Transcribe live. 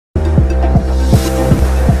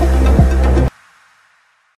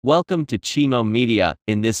Welcome to Chimo Media.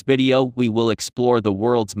 In this video, we will explore the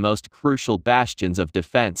world's most crucial bastions of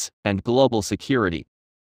defense and global security.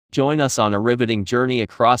 Join us on a riveting journey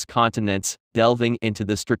across continents, delving into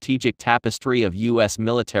the strategic tapestry of U.S.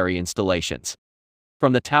 military installations.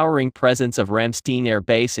 From the towering presence of Ramstein Air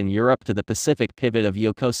Base in Europe to the Pacific pivot of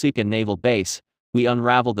Yokosuka Naval Base, we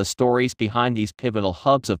unravel the stories behind these pivotal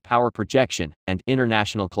hubs of power projection and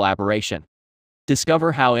international collaboration.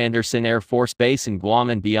 Discover how Andersen Air Force Base in Guam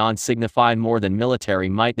and beyond signify more than military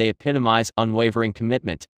might. They epitomize unwavering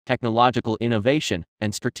commitment, technological innovation,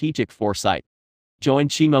 and strategic foresight. Join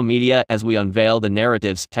Chimo Media as we unveil the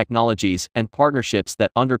narratives, technologies, and partnerships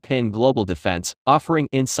that underpin global defense, offering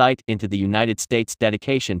insight into the United States'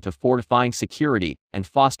 dedication to fortifying security and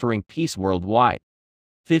fostering peace worldwide.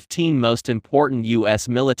 15 most important U.S.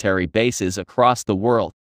 military bases across the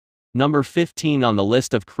world. Number 15 on the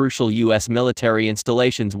list of crucial U.S. military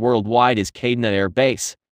installations worldwide is Kadena Air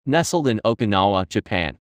Base, nestled in Okinawa,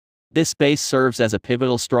 Japan. This base serves as a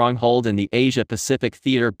pivotal stronghold in the Asia-Pacific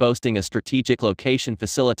theater, boasting a strategic location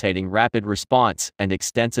facilitating rapid response and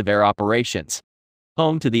extensive air operations.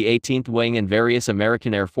 Home to the 18th Wing and various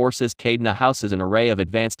American Air Forces, Kadena houses an array of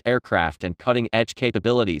advanced aircraft and cutting-edge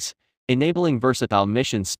capabilities, enabling versatile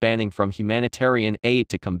missions spanning from humanitarian aid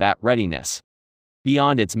to combat readiness.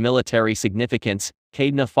 Beyond its military significance,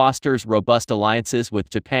 Kadena fosters robust alliances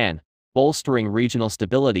with Japan, bolstering regional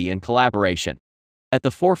stability and collaboration. At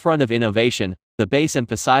the forefront of innovation, the base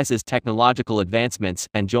emphasizes technological advancements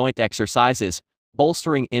and joint exercises,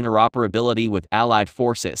 bolstering interoperability with allied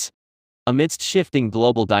forces. Amidst shifting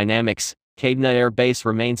global dynamics, Kadena Air Base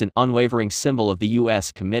remains an unwavering symbol of the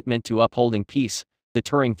U.S. commitment to upholding peace,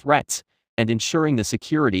 deterring threats, and ensuring the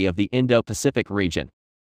security of the Indo-Pacific region.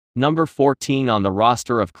 Number 14 on the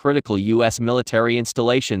roster of critical U.S. military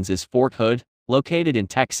installations is Fort Hood, located in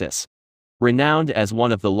Texas. Renowned as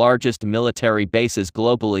one of the largest military bases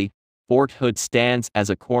globally, Fort Hood stands as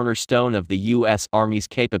a cornerstone of the U.S. Army's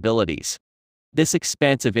capabilities. This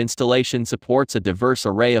expansive installation supports a diverse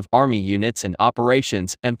array of Army units and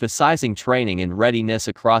operations, emphasizing training and readiness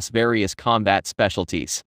across various combat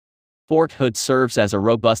specialties. Fort Hood serves as a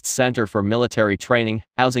robust center for military training,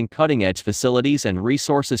 housing cutting-edge facilities and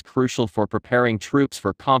resources crucial for preparing troops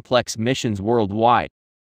for complex missions worldwide.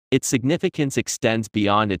 Its significance extends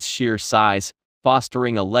beyond its sheer size,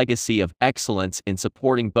 fostering a legacy of excellence in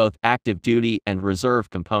supporting both active duty and reserve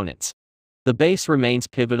components. The base remains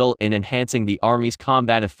pivotal in enhancing the Army's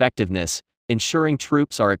combat effectiveness, ensuring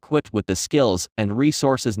troops are equipped with the skills and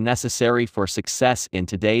resources necessary for success in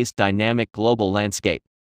today's dynamic global landscape.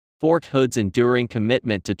 Fort Hood's enduring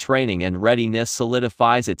commitment to training and readiness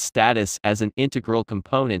solidifies its status as an integral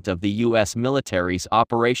component of the U.S. military's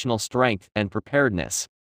operational strength and preparedness.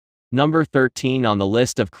 Number 13 on the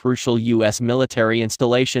list of crucial U.S. military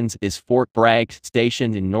installations is Fort Bragg,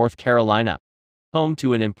 stationed in North Carolina. Home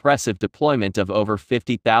to an impressive deployment of over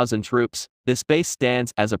 50,000 troops, this base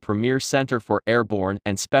stands as a premier center for airborne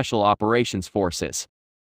and special operations forces.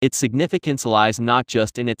 Its significance lies not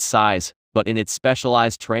just in its size, but in its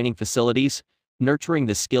specialized training facilities, nurturing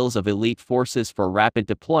the skills of elite forces for rapid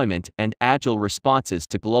deployment and agile responses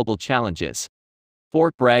to global challenges.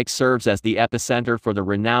 Fort Bragg serves as the epicenter for the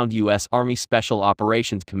renowned U.S. Army Special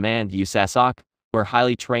Operations Command USASOC, where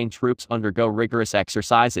highly trained troops undergo rigorous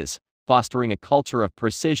exercises, fostering a culture of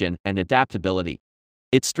precision and adaptability.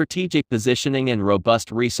 Its strategic positioning and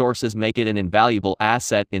robust resources make it an invaluable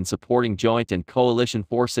asset in supporting joint and coalition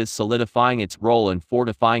forces, solidifying its role in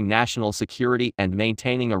fortifying national security and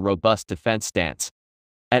maintaining a robust defense stance.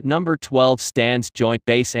 At number 12 stands Joint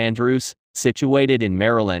Base Andrews, situated in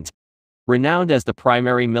Maryland. Renowned as the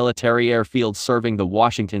primary military airfield serving the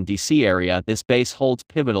Washington, D.C. area, this base holds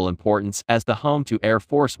pivotal importance as the home to Air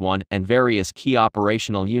Force One and various key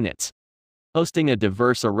operational units. Hosting a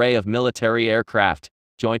diverse array of military aircraft,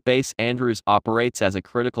 Joint Base Andrews operates as a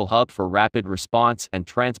critical hub for rapid response and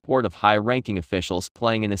transport of high-ranking officials,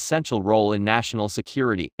 playing an essential role in national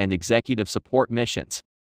security and executive support missions.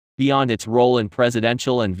 Beyond its role in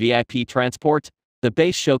presidential and VIP transport, the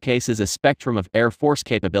base showcases a spectrum of Air Force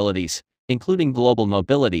capabilities, including global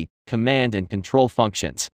mobility, command and control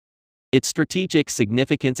functions. Its strategic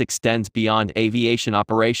significance extends beyond aviation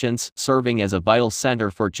operations, serving as a vital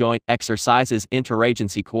center for joint exercises,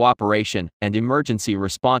 interagency cooperation, and emergency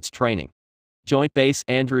response training. Joint Base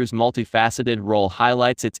Andrews' multifaceted role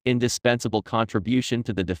highlights its indispensable contribution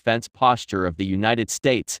to the defense posture of the United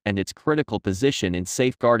States and its critical position in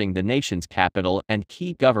safeguarding the nation's capital and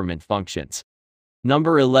key government functions.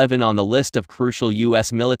 Number 11 on the list of crucial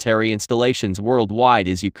U.S. military installations worldwide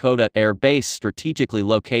is Yokota Air Base, strategically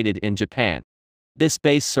located in Japan. This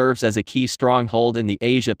base serves as a key stronghold in the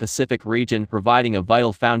Asia-Pacific region, providing a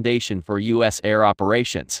vital foundation for U.S. air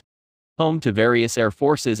operations. Home to various air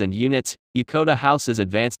forces and units, Yokota houses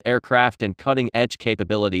advanced aircraft and cutting-edge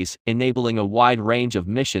capabilities, enabling a wide range of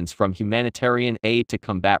missions from humanitarian aid to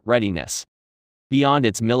combat readiness. Beyond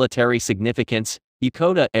its military significance,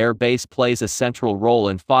 Yokota Air Base plays a central role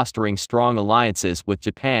in fostering strong alliances with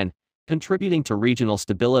Japan, contributing to regional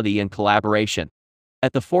stability and collaboration.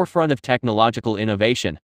 At the forefront of technological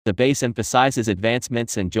innovation, the base emphasizes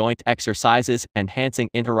advancements in joint exercises, enhancing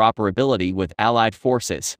interoperability with allied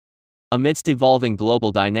forces. Amidst evolving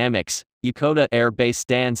global dynamics, Yokota Air Base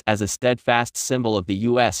stands as a steadfast symbol of the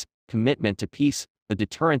U.S. commitment to peace, the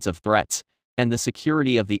deterrence of threats, and the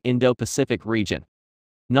security of the Indo-Pacific region.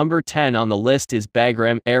 Number 10 on the list is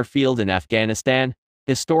Bagram Airfield in Afghanistan,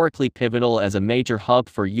 historically pivotal as a major hub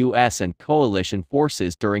for U.S. and coalition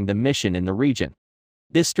forces during the mission in the region.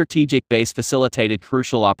 This strategic base facilitated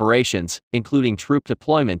crucial operations, including troop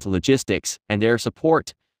deployment, logistics, and air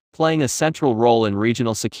support, playing a central role in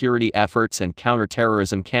regional security efforts and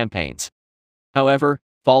counterterrorism campaigns. However,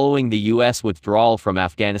 following the U.S. withdrawal from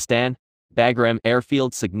Afghanistan, Bagram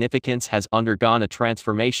Airfield's significance has undergone a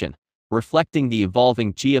transformation, reflecting the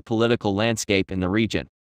evolving geopolitical landscape in the region.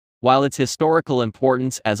 While its historical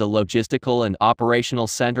importance as a logistical and operational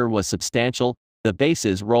center was substantial, the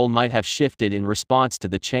base's role might have shifted in response to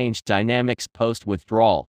the changed dynamics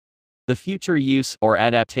post-withdrawal. The future use or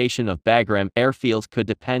adaptation of Bagram Airfield could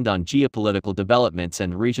depend on geopolitical developments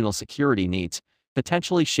and regional security needs,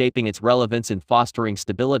 potentially shaping its relevance in fostering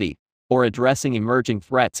stability or addressing emerging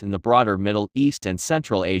threats in the broader Middle East and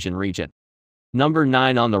Central Asian region. Number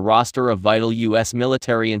 9 on the roster of vital U.S.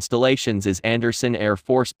 military installations is Andersen Air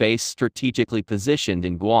Force Base, strategically positioned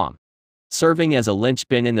in Guam. Serving as a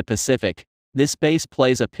linchpin in the Pacific, this base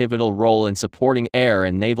plays a pivotal role in supporting air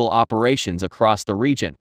and naval operations across the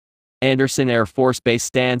region. Andersen Air Force Base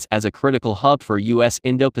stands as a critical hub for U.S.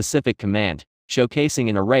 Indo-Pacific Command, showcasing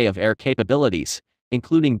an array of air capabilities,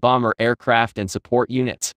 including bomber aircraft and support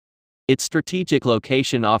units. Its strategic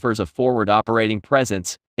location offers a forward operating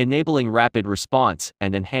presence, enabling rapid response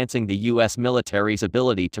and enhancing the U.S. military's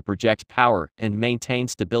ability to project power and maintain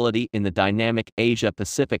stability in the dynamic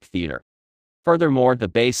Asia-Pacific theater. Furthermore, the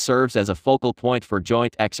base serves as a focal point for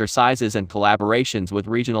joint exercises and collaborations with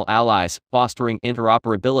regional allies, fostering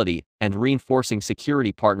interoperability and reinforcing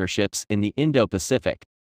security partnerships in the Indo-Pacific.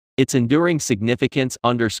 Its enduring significance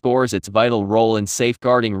underscores its vital role in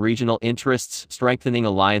safeguarding regional interests, strengthening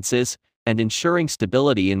alliances, and ensuring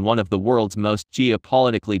stability in one of the world's most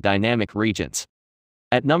geopolitically dynamic regions.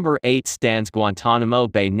 At number 8 stands Guantanamo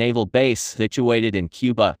Bay Naval Base, situated in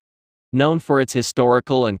Cuba. Known for its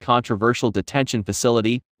historical and controversial detention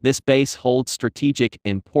facility, this base holds strategic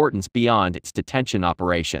importance beyond its detention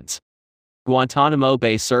operations. Guantanamo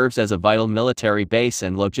Bay serves as a vital military base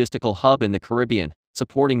and logistical hub in the Caribbean,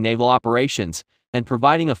 supporting naval operations and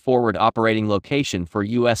providing a forward operating location for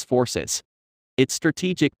U.S. forces. Its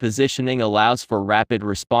strategic positioning allows for rapid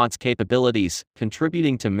response capabilities,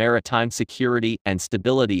 contributing to maritime security and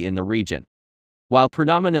stability in the region. While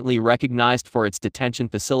predominantly recognized for its detention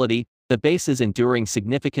facility, the base's enduring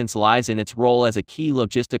significance lies in its role as a key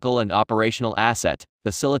logistical and operational asset,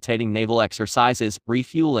 facilitating naval exercises,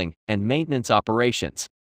 refueling, and maintenance operations.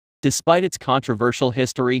 Despite its controversial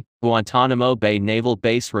history, Guantanamo Bay Naval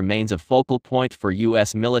Base remains a focal point for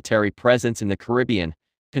U.S. military presence in the Caribbean,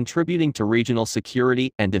 contributing to regional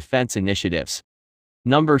security and defense initiatives.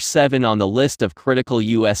 Number 7 on the list of critical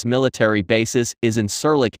U.S. military bases is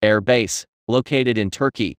Incirlik Air Base, located in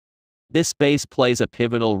Turkey. This base plays a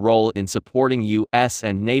pivotal role in supporting U.S.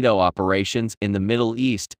 and NATO operations in the Middle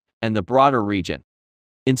East and the broader region.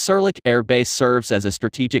 Incirlik Air Base serves as a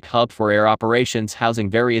strategic hub for air operations, housing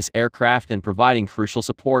various aircraft and providing crucial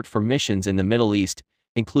support for missions in the Middle East,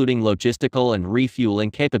 including logistical and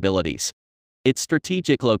refueling capabilities. Its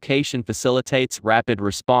strategic location facilitates rapid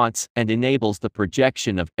response and enables the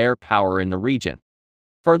projection of air power in the region.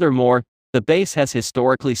 Furthermore, the base has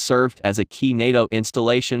historically served as a key NATO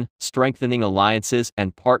installation, strengthening alliances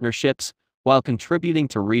and partnerships, while contributing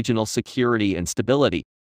to regional security and stability.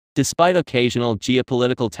 Despite occasional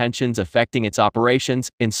geopolitical tensions affecting its operations,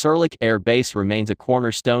 Incirlik Air Base remains a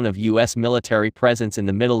cornerstone of U.S. military presence in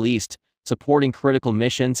the Middle East, supporting critical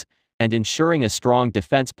missions and ensuring a strong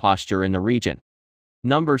defense posture in the region.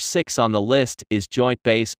 Number 6 on the list is Joint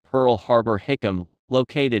Base Pearl Harbor-Hickam,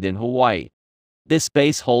 located in Hawaii. This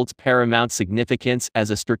base holds paramount significance as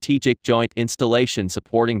a strategic joint installation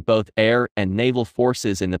supporting both air and naval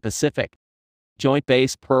forces in the Pacific. Joint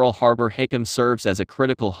Base Pearl Harbor-Hickam serves as a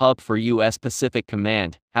critical hub for U.S. Pacific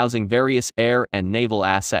Command, housing various air and naval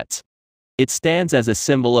assets. It stands as a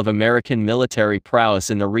symbol of American military prowess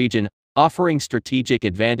in the region, offering strategic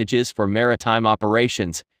advantages for maritime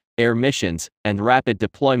operations, air missions, and rapid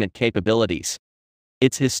deployment capabilities.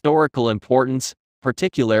 Its historical importance,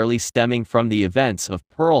 particularly stemming from the events of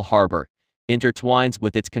Pearl Harbor, intertwines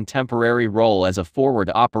with its contemporary role as a forward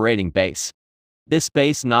operating base. This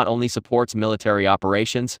base not only supports military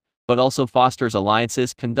operations, but also fosters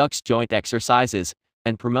alliances, conducts joint exercises,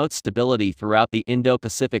 and promotes stability throughout the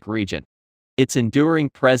Indo-Pacific region. Its enduring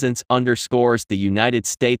presence underscores the United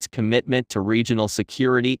States' commitment to regional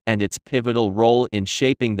security and its pivotal role in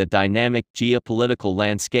shaping the dynamic geopolitical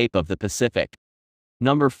landscape of the Pacific.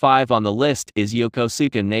 Number 5 on the list is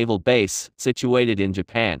Yokosuka Naval Base, situated in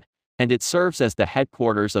Japan, and it serves as the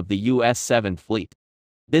headquarters of the U.S. 7th Fleet.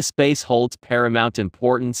 This base holds paramount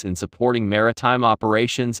importance in supporting maritime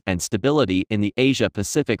operations and stability in the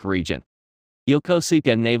Asia-Pacific region.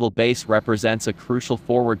 Yokosuka Naval Base represents a crucial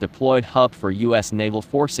forward-deployed hub for U.S. naval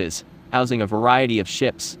forces, housing a variety of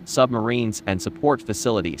ships, submarines, and support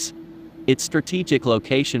facilities. Its strategic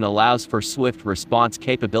location allows for swift response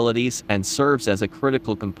capabilities and serves as a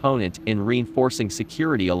critical component in reinforcing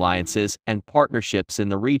security alliances and partnerships in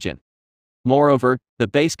the region. Moreover, the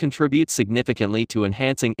base contributes significantly to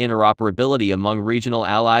enhancing interoperability among regional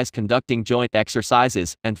allies, conducting joint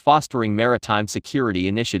exercises, and fostering maritime security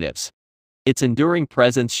initiatives. Its enduring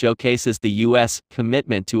presence showcases the U.S.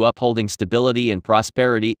 commitment to upholding stability and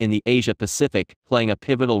prosperity in the Asia-Pacific, playing a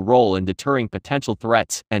pivotal role in deterring potential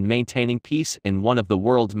threats and maintaining peace in one of the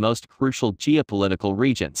world's most crucial geopolitical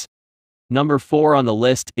regions. Number 4 on the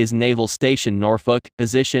list is Naval Station Norfolk,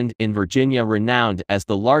 positioned in Virginia, renowned as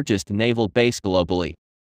the largest naval base globally.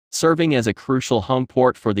 Serving as a crucial home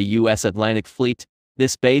port for the U.S. Atlantic Fleet,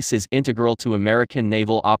 this base is integral to American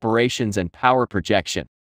naval operations and power projection.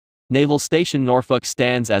 Naval Station Norfolk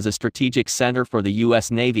stands as a strategic center for the U.S.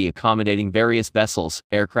 Navy, accommodating various vessels,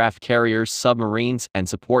 aircraft carriers, submarines, and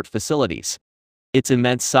support facilities. Its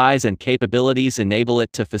immense size and capabilities enable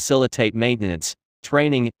it to facilitate maintenance,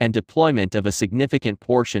 training, and deployment of a significant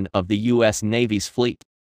portion of the U.S. Navy's fleet.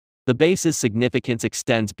 The base's significance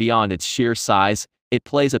extends beyond its sheer size. It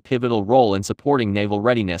plays a pivotal role in supporting naval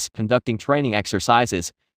readiness, conducting training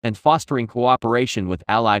exercises, and fostering cooperation with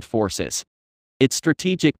allied forces. Its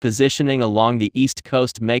strategic positioning along the East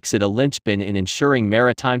Coast makes it a linchpin in ensuring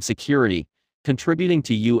maritime security, contributing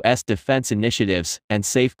to U.S. defense initiatives and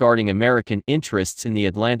safeguarding American interests in the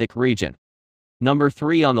Atlantic region. Number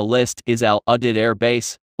 3 on the list is Al Udeid Air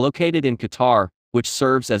Base, located in Qatar, which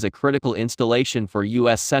serves as a critical installation for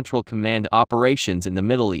U.S. Central Command operations in the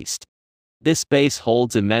Middle East. This base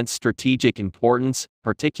holds immense strategic importance,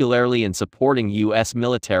 particularly in supporting U.S.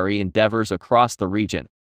 military endeavors across the region.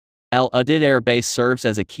 Al Udeid Air Base serves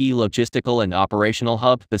as a key logistical and operational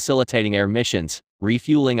hub, facilitating air missions,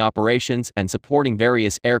 refueling operations, and supporting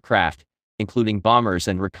various aircraft, including bombers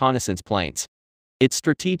and reconnaissance planes. Its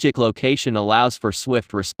strategic location allows for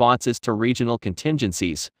swift responses to regional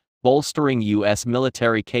contingencies, bolstering U.S.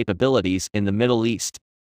 military capabilities in the Middle East.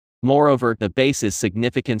 Moreover, the base's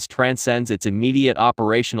significance transcends its immediate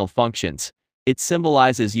operational functions. It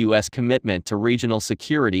symbolizes U.S. commitment to regional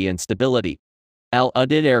security and stability. Al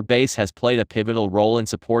Udeid Air Base has played a pivotal role in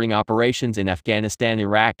supporting operations in Afghanistan,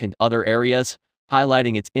 Iraq, and other areas,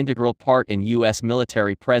 highlighting its integral part in U.S.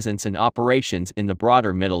 military presence and operations in the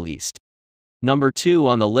broader Middle East. Number 2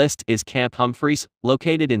 on the list is Camp Humphreys,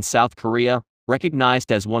 located in South Korea,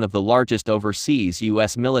 recognized as one of the largest overseas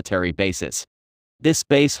U.S. military bases. This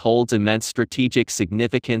base holds immense strategic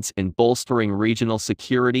significance in bolstering regional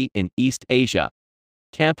security in East Asia.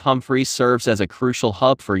 Camp Humphreys serves as a crucial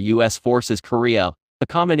hub for U.S. Forces Korea,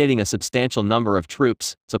 accommodating a substantial number of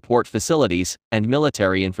troops, support facilities, and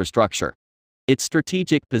military infrastructure. Its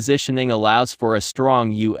strategic positioning allows for a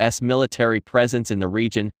strong U.S. military presence in the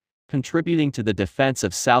region, contributing to the defense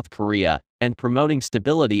of South Korea and promoting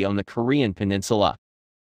stability on the Korean peninsula.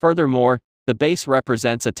 Furthermore, the base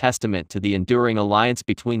represents a testament to the enduring alliance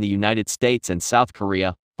between the United States and South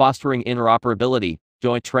Korea, fostering interoperability,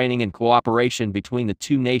 joint training, and cooperation between the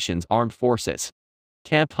two nations' armed forces.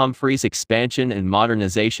 Camp Humphreys' expansion and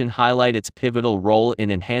modernization highlight its pivotal role in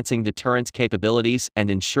enhancing deterrence capabilities and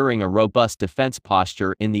ensuring a robust defense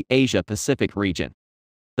posture in the Asia-Pacific region.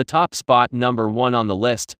 The top spot, number 1 on the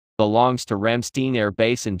list, belongs to Ramstein Air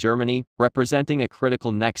Base in Germany, representing a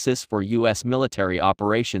critical nexus for U.S. military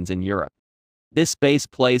operations in Europe. This base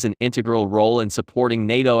plays an integral role in supporting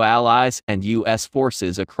NATO allies and U.S.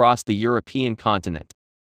 forces across the European continent.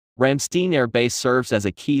 Ramstein Air Base serves as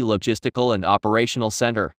a key logistical and operational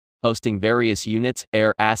center, hosting various units,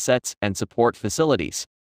 air assets, and support facilities.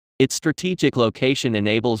 Its strategic location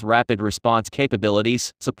enables rapid response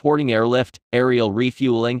capabilities, supporting airlift, aerial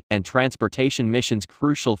refueling, and transportation missions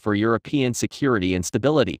crucial for European security and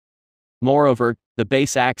stability. Moreover, the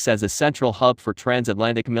base acts as a central hub for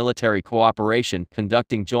transatlantic military cooperation,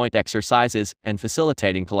 conducting joint exercises and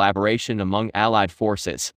facilitating collaboration among allied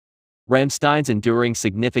forces. Ramstein's enduring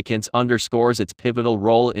significance underscores its pivotal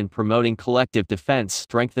role in promoting collective defense,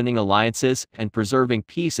 strengthening alliances, and preserving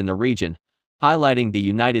peace in the region, highlighting the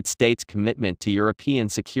United States' commitment to European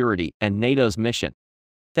security and NATO's mission.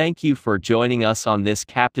 Thank you for joining us on this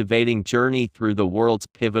captivating journey through the world's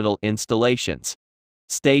pivotal installations.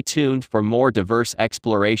 Stay tuned for more diverse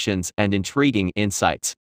explorations and intriguing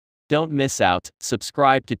insights. Don't miss out,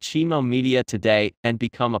 subscribe to Chimo Media today and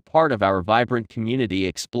become a part of our vibrant community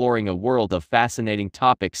exploring a world of fascinating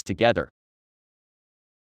topics together.